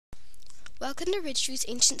Welcome to Ridgeview's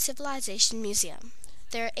Ancient Civilization Museum.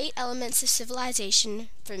 There are 8 elements of civilization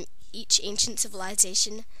from each ancient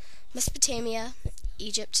civilization: Mesopotamia,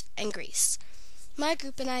 Egypt, and Greece. My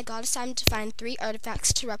group and I got assigned to find 3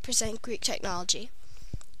 artifacts to represent Greek technology.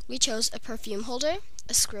 We chose a perfume holder,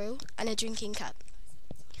 a screw, and a drinking cup.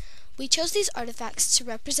 We chose these artifacts to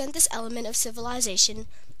represent this element of civilization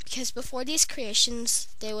because before these creations,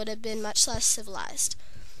 they would have been much less civilized.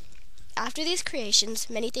 After these creations,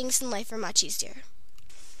 many things in life are much easier.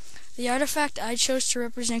 The artifact I chose to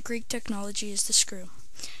represent Greek technology is the screw.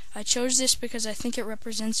 I chose this because I think it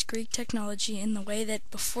represents Greek technology in the way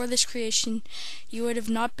that before this creation, you would have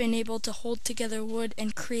not been able to hold together wood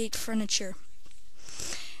and create furniture.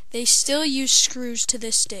 They still use screws to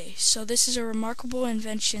this day, so this is a remarkable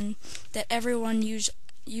invention that everyone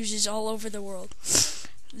uses all over the world.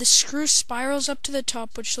 The screw spirals up to the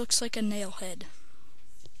top, which looks like a nail head.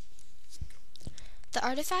 The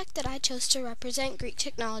artifact that I chose to represent Greek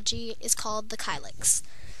technology is called the kylix.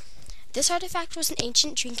 This artifact was an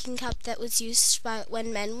ancient drinking cup that was used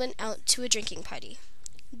when men went out to a drinking party.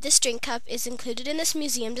 This drink cup is included in this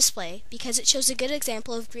museum display because it shows a good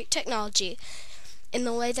example of Greek technology in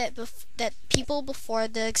the way that people before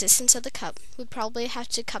the existence of the cup would probably have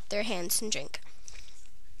to cup their hands and drink.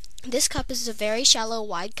 This cup is a very shallow,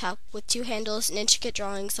 wide cup with 2 handles and intricate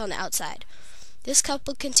drawings on the outside. This cup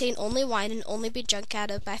would contain only wine and only be drunk out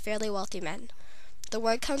of by fairly wealthy men. The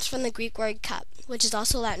word comes from the Greek word cup, which is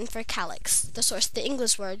also Latin for calyx, the source of the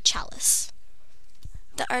English word chalice.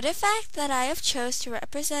 The artifact that I have chose to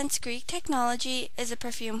represent Greek technology is a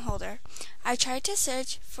perfume holder. I tried to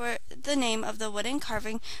search for the name of the wooden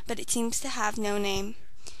carving, but it seems to have no name.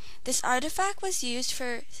 This artifact was used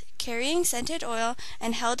for carrying scented oil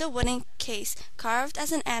and held a wooden case carved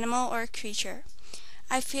as an animal or a creature.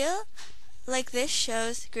 I feel like this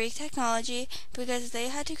shows Greek technology because they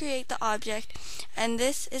had to create the object, and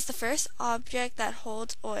this is the first object that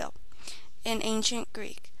holds oil in ancient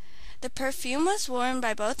Greek. The perfume was worn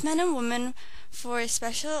by both men and women for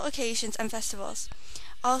special occasions and festivals.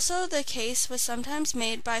 Also, the case was sometimes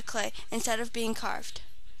made by clay instead of being carved.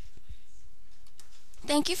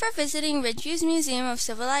 Thank you for visiting Ridgeview's Museum of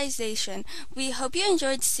Civilization. We hope you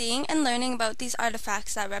enjoyed seeing and learning about these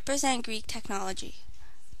artifacts that represent Greek technology.